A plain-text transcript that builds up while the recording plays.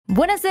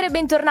Buonasera e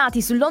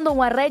bentornati su London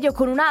One Radio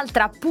con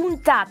un'altra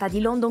puntata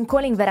di London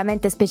Calling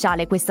veramente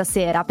speciale questa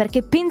sera,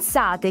 perché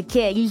pensate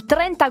che il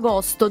 30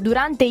 agosto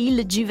durante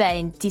il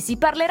G20 si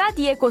parlerà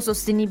di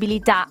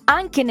ecosostenibilità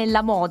anche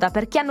nella moda,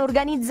 perché hanno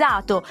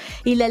organizzato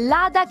il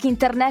Ladakh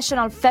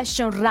International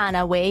Fashion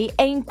Runaway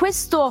e in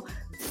questo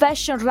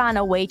Fashion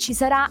Runaway ci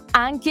sarà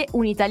anche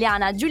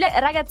un'italiana, Giulia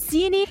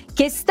Ragazzini,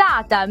 che è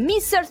stata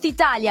Miss Earth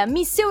Italia,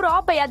 Miss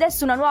Europa e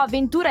adesso una nuova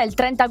avventura è il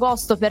 30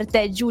 agosto per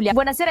te, Giulia.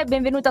 Buonasera e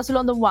benvenuta su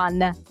London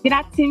One.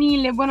 Grazie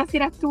mille,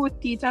 buonasera a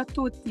tutti, ciao a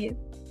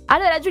tutti.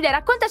 Allora Giulia,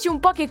 raccontaci un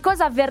po' che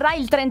cosa avverrà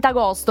il 30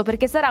 agosto,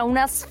 perché sarà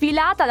una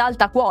sfilata ad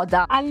alta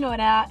quota.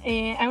 Allora,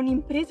 è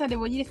un'impresa,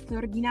 devo dire,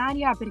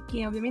 straordinaria,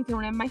 perché ovviamente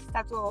non è mai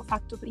stato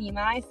fatto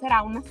prima e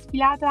sarà una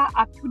sfilata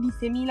a più di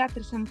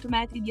 6.300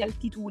 metri di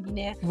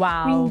altitudine.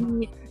 Wow.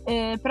 Quindi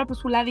proprio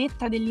sulla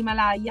vetta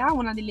dell'Himalaya,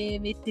 una delle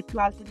vette più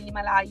alte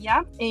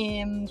dell'Himalaya,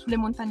 e sulle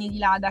montagne di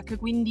Ladakh,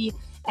 quindi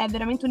è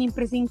veramente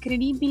un'impresa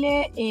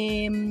incredibile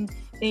e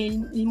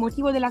il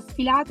motivo della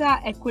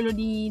sfilata è quello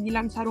di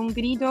lanciare un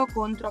grido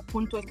contro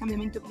appunto il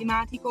cambiamento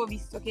climatico,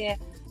 visto che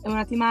è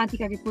una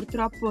tematica che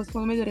purtroppo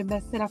secondo me dovrebbe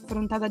essere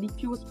affrontata di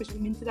più,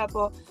 specialmente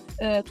dopo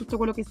tutto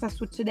quello che sta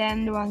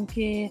succedendo,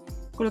 anche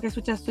quello che è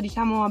successo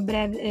diciamo a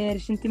breve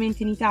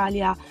recentemente in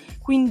Italia.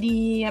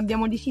 Quindi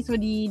abbiamo deciso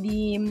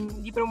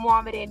di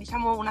promuovere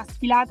diciamo una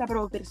sfilata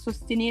proprio per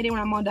sostenere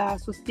una moda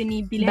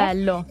sostenibile.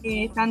 Bello.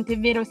 E tant'è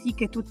vero sì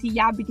che tutti gli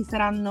abiti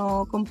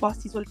saranno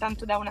composti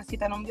soltanto da una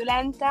seta non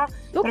violenta,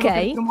 proprio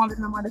per promuovere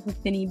una moda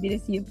sostenibile,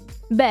 sì.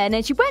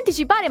 Bene, ci puoi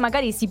anticipare,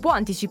 magari si può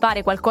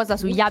anticipare qualcosa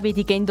sugli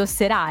abiti che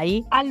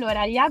indosserai?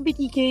 Allora, gli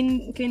abiti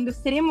che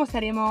indosseremo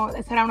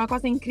sarà una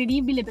cosa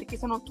incredibile, perché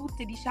sono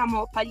tutte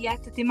diciamo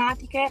paillette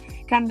tematiche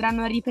che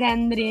andranno a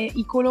riprendere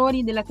i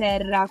colori della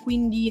terra,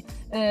 quindi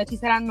ci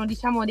saranno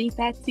diciamo dei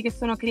pezzi che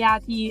sono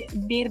creati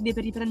verde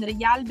per riprendere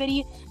gli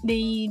alberi,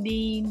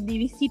 dei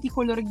vestiti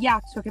color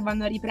ghiaccio che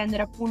vanno a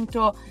riprendere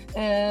appunto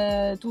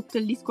tutto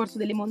il discorso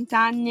delle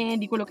montagne,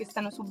 di quello che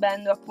stanno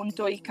subendo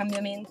appunto il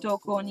cambiamento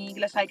con i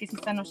glaciai che si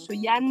stanno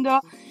sciogliendo,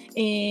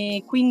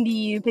 e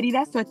quindi per il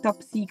resto è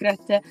top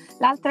secret.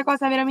 L'altra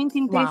cosa veramente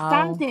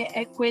interessante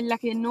è quella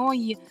che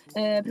noi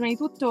prima di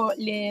tutto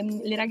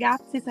le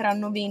ragazze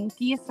saranno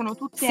 20 e sono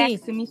tutte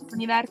ex Miss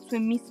Universo e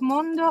Miss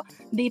Mondo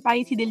dei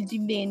paesi del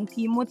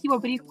G20, motivo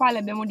per il quale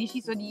abbiamo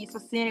deciso di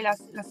sostenere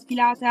la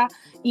sfilata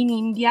in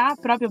India,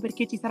 proprio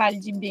perché ci sarà il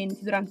G20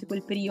 durante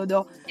quel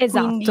periodo.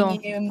 Esatto.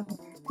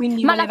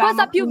 Quindi ma la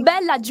cosa più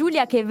bella,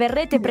 Giulia, che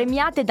verrete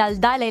premiate dal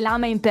Dalai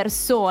Lama in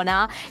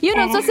persona. Io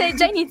non so se hai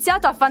già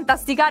iniziato a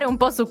fantasticare un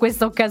po' su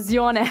questa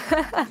occasione.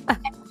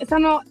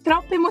 Sono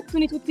troppe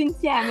emozioni tutte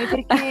insieme,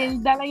 perché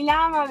il Dalai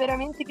Lama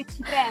veramente che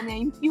ci premia.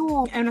 In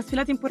più è una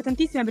sfilata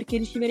importantissima, perché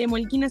riceveremo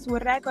il Guinness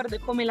World Record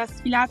come la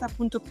sfilata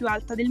appunto più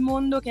alta del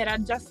mondo, che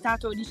era già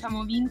stato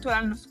diciamo vinto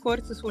l'anno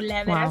scorso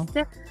sull'Everest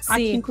a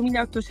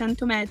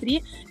 5.800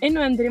 metri, e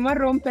noi andremo a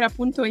rompere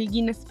appunto il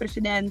Guinness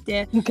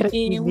precedente.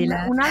 E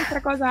un'altra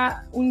cosa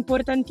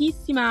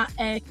importantissima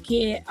è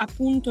che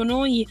appunto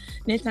noi,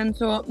 nel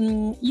senso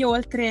io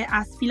oltre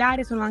a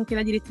sfilare sono anche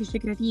la direttrice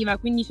creativa,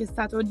 quindi c'è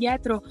stato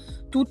dietro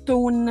tutto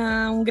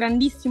un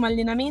grandissimo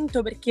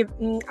allenamento, perché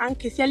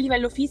anche sia a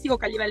livello fisico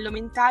che a livello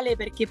mentale,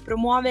 perché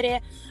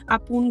promuovere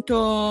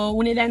appunto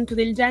un evento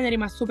del genere,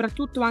 ma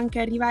soprattutto anche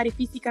arrivare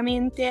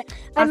fisicamente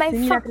a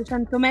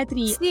 6.300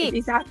 metri,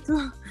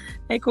 esatto,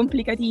 è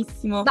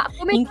complicatissimo. Ma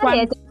come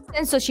farete?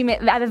 Nel senso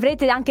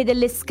avrete anche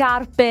delle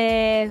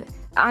scarpe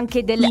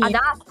anche delle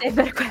adatte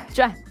per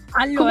cioè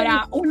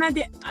allora una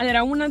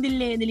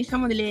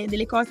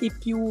delle cose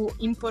più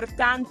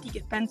importanti,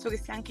 che penso che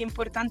sia anche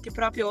importante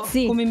proprio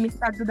come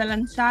messaggio da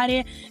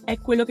lanciare, è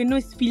quello che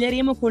noi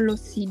sfileremo con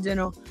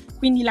l'ossigeno.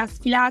 Quindi la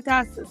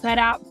sfilata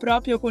sarà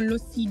proprio con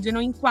l'ossigeno,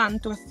 in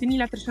quanto a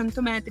 6.300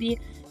 metri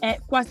è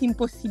quasi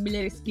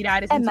impossibile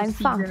respirare senza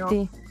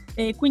ossigeno.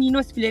 Quindi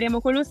noi sfileremo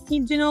con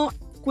l'ossigeno.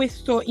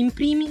 Questo in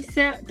primis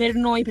per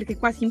noi, perché è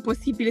quasi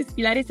impossibile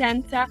sfilare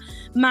senza,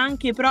 ma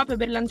anche proprio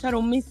per lanciare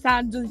un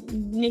messaggio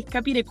nel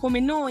capire come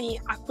noi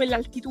a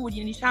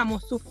quell'altitudine diciamo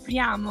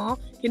soffriamo,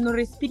 che non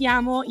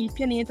respiriamo, il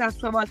pianeta a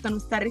sua volta non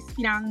sta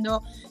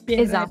respirando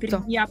per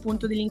via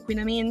appunto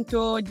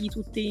dell'inquinamento, di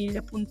tutti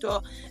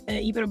appunto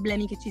i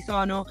problemi che ci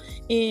sono.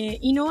 E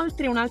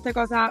inoltre un'altra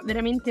cosa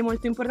veramente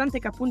molto importante è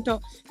che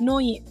appunto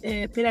noi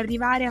per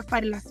arrivare a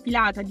fare la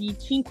sfilata di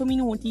 5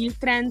 minuti, il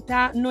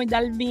 30, noi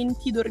dal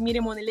 20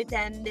 dormiremo nelle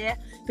tende,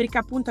 perché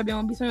appunto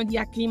abbiamo bisogno di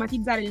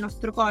acclimatizzare il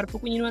nostro corpo,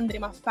 quindi noi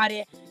andremo a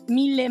fare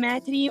 1.000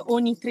 metri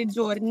ogni 3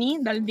 giorni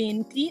dal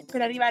 20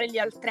 per arrivare lì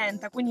al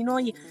 30, quindi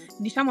noi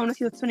diciamo è una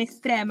situazione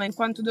estrema, in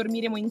quanto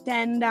dormiremo in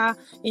tenda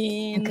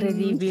e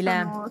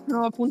incredibile,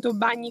 sono appunto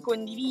bagni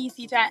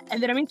condivisi, cioè è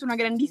veramente una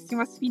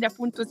grandissima sfida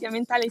appunto sia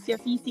mentale sia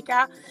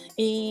fisica,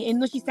 e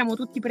noi ci stiamo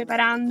tutti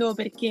preparando,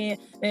 perché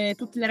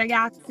tutte le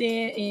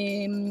ragazze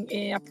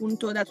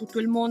appunto da tutto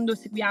il mondo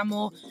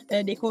seguiamo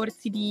dei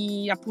corsi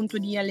di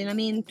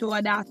allenamento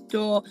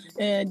adatto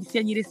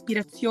sia di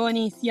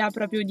respirazione sia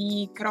proprio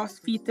di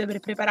CrossFit, limite per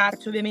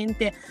prepararci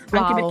ovviamente,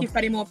 Wow. anche perché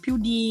faremo più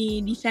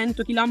di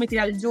 100 chilometri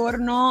al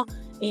giorno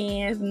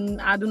e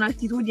ad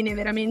un'altitudine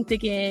veramente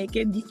che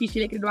è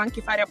difficile, credo,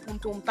 anche fare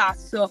appunto un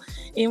passo.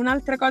 E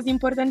un'altra cosa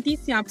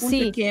importantissima appunto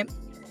Sì. è che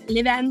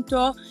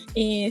l'evento,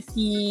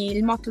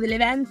 il motto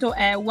dell'evento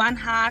è One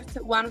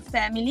Heart, One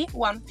Family,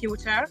 One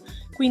Future,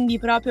 quindi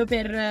proprio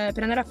per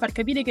andare a far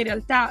capire che in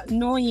realtà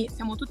noi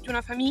siamo tutti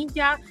una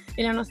famiglia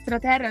e la nostra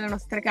terra è la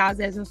nostra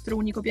casa, è il nostro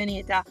unico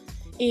pianeta.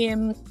 E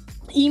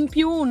in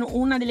più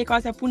una delle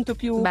cose appunto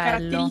più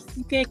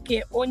caratteristiche è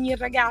che ogni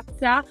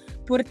ragazza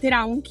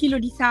porterà 1 chilo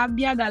di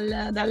sabbia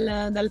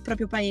dal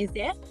proprio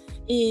paese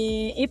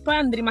e poi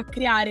andremo a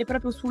creare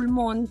proprio sul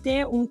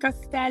monte un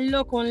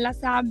castello con la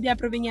sabbia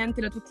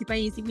proveniente da tutti i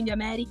paesi, quindi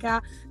America,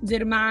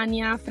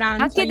 Germania,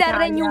 Francia, Anche Italia.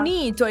 dal Regno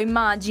Unito,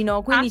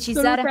 immagino, quindi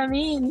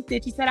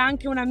Assolutamente, ci sarà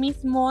anche una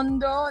Miss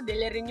Mondo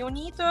del Regno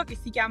Unito che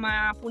si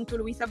chiama appunto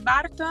Louisa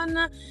Barton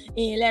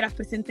e lei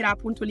rappresenterà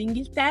appunto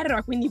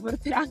l'Inghilterra, quindi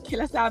porterà anche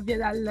la sabbia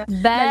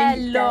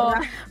Bello!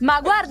 Ma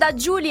guarda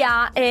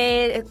Giulia,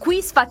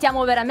 qui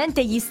sfatiamo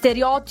veramente gli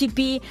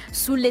stereotipi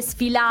sulle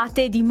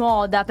sfilate di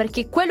moda,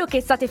 perché quello che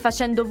state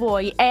facendo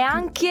voi è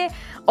anche,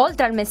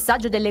 oltre al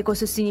messaggio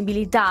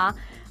dell'ecosostenibilità,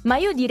 ma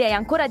io direi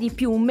ancora di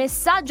più un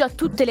messaggio a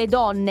tutte le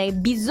donne: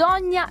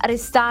 bisogna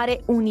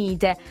restare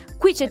unite.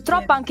 Qui c'è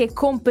troppa anche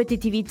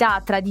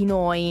competitività tra di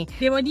noi.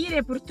 Devo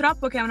dire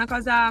purtroppo che è una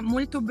cosa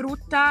molto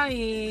brutta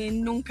e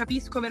non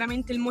capisco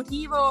veramente il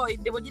motivo, e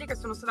devo dire che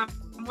sono stata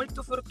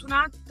molto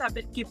fortunata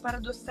perché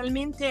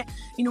paradossalmente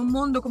in un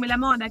mondo come la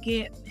moda,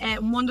 che è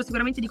un mondo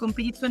sicuramente di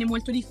competizione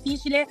molto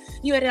difficile,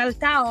 io in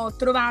realtà ho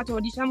trovato,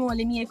 diciamo,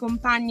 le mie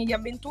compagne di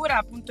avventura,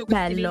 appunto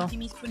queste 20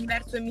 Miss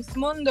Universo e Miss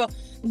Mondo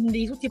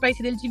di tutti i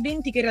paesi del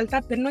G20, che in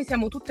realtà per noi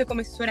siamo tutte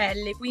come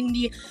sorelle,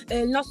 quindi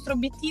il nostro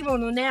obiettivo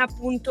non è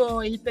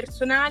appunto il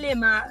personale,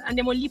 ma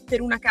andiamo lì per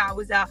una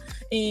causa.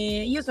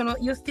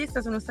 Io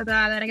stessa sono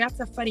stata la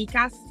ragazza a fare i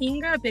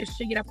casting per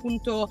scegliere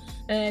appunto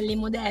le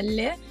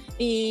modelle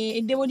e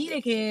devo dire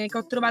che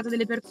ho trovato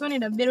delle persone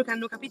davvero che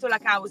hanno capito la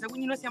causa,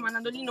 quindi noi stiamo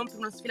andando lì non per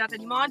una sfilata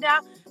di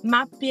moda,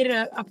 ma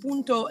per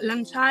appunto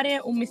lanciare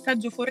un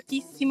messaggio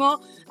fortissimo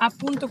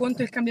appunto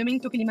contro il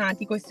cambiamento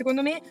climatico, e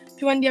secondo me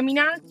più andiamo in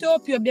alto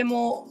più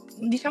abbiamo,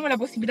 diciamo, la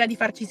possibilità di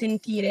farci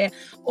sentire,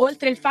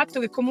 oltre il fatto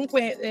che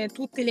comunque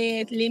tutte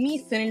le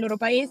miss nel loro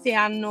paese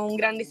hanno un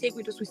grande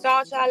seguito sui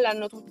social,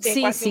 hanno tutte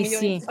quasi 1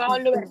 milione di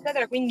follower,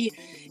 eccetera, quindi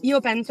io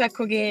penso,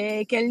 ecco,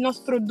 che è il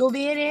nostro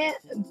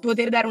dovere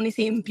poter dare un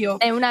esempio.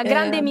 È una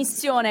grande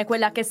missione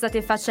quella che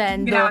state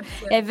facendo.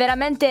 Grazie. È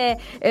veramente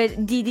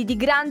di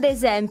grande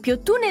esempio.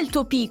 Tu nel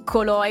tuo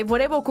piccolo, e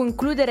volevo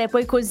concludere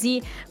poi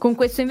così con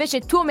questo invece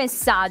tuo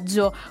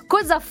messaggio,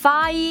 cosa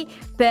fai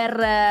per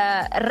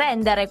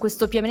rendere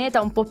questo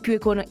pianeta un po' più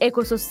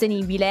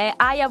ecosostenibile?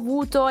 Hai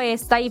avuto e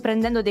stai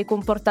prendendo dei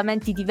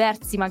comportamenti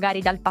diversi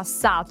magari dal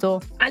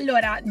passato?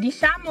 Allora,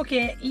 diciamo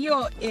che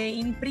io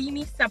in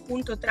primis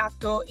appunto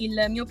tratto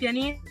il mio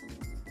pianeta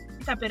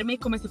per me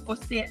come se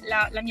fosse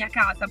la mia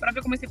casa,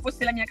 proprio come se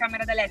fosse la mia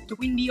camera da letto,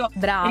 quindi io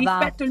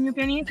rispetto il mio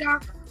pianeta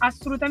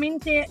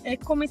assolutamente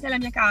come se è la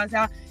mia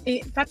casa.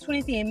 E faccio un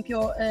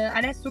esempio,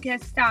 adesso che è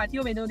estate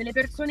io vedo delle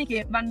persone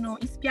che vanno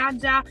in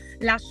spiaggia,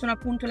 lasciano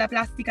appunto la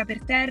plastica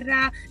per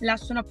terra,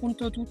 lasciano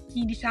appunto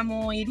tutti,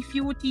 diciamo, i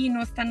rifiuti,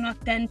 non stanno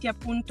attenti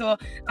appunto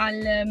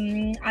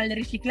al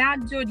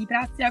riciclaggio di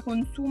plastica,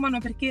 consumano,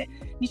 perché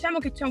diciamo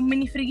che c'è un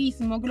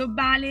menefreghismo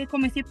globale,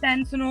 come se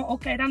pensano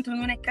ok, tanto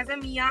non è casa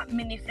mia,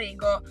 me ne frego.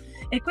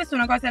 E questa è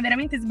una cosa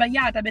veramente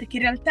sbagliata, perché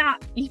in realtà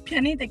il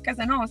pianeta è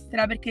casa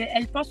nostra, perché è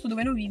il posto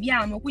dove noi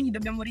viviamo, quindi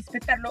dobbiamo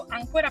rispettarlo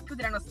ancora più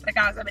della nostra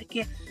casa,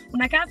 perché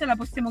una casa la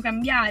possiamo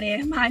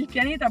cambiare, ma il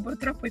pianeta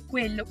purtroppo è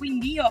quello.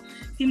 Quindi io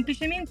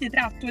semplicemente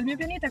tratto il mio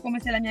pianeta come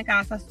se è la mia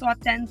casa, sto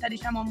attenta,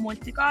 diciamo, a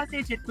molte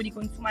cose, cerco di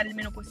consumare il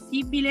meno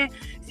possibile,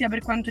 sia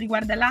per quanto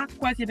riguarda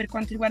l'acqua, sia per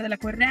quanto riguarda la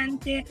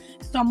corrente,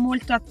 sto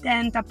molto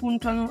attenta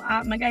appunto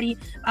magari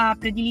a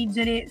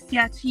prediligere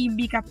sia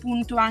cibi che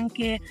appunto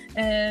anche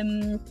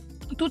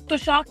tutto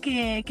ciò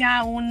che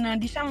ha un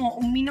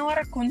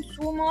minor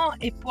consumo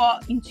e può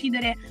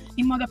incidere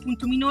in modo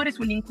appunto minore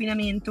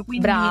sull'inquinamento,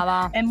 quindi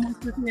è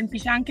molto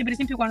semplice. Anche per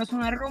esempio quando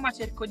sono a Roma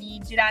cerco di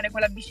girare con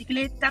la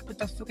bicicletta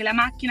piuttosto che la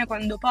macchina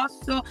quando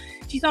posso.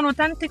 Ci sono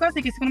tante cose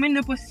che secondo me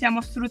noi possiamo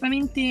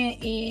assolutamente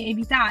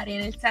evitare,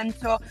 nel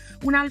senso,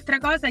 un'altra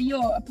cosa, io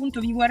appunto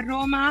vivo a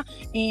Roma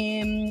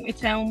e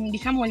c'è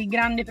il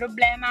grande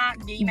problema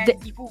dei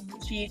mezzi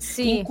pubblici,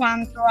 in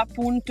quanto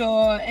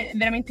appunto è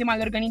veramente mal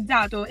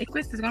organizzato, e questa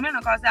secondo me è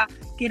una cosa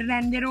che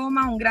rende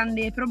Roma un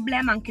grande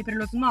problema anche per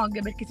lo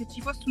smog, perché se ci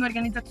fosse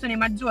un'organizzazione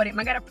maggiore,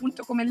 magari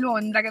appunto come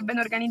Londra che è ben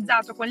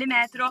organizzato con le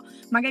metro,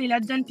 magari la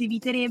gente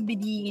eviterebbe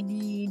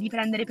di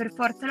prendere per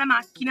forza la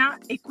macchina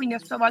e quindi a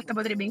sua volta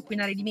potrebbe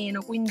inquinare di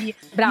meno. Quindi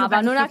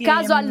brava, non a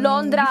caso a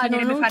Londra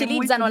non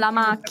utilizzano la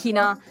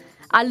macchina.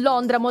 a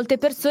Londra molte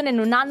persone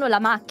non hanno la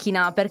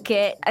macchina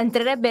perché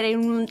entrerebbero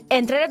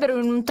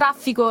in un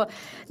traffico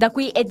da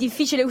cui è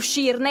difficile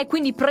uscirne,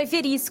 quindi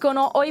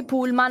preferiscono o i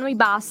pullman o i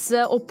bus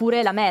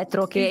oppure la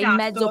metro, che è il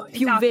mezzo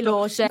più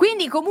veloce.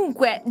 Quindi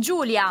comunque,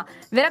 Giulia,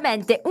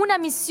 veramente una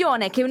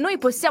missione che noi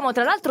possiamo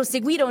tra l'altro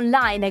seguire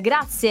online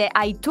grazie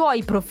ai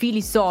tuoi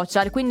profili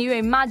social, quindi io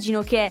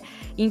immagino che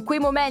in quei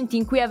momenti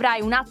in cui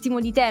avrai un attimo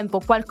di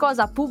tempo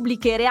qualcosa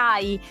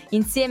pubblicherai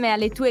insieme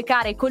alle tue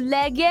care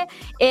colleghe,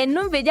 e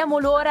non vediamo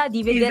l'ora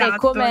di vedere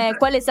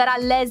quale sarà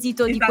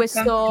l'esito di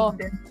questo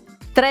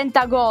 30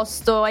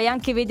 agosto e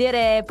anche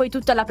vedere poi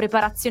tutta la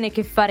preparazione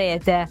che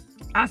farete.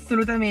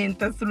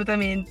 Assolutamente.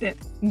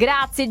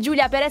 Grazie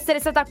Giulia per essere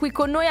stata qui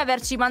con noi,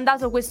 averci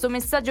mandato questo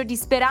messaggio di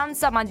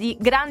speranza, ma di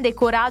grande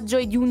coraggio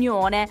e di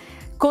unione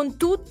con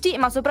tutti,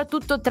 ma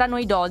soprattutto tra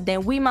noi donne.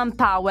 Women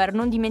Power,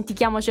 non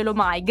dimentichiamocelo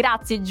mai.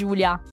 Grazie Giulia.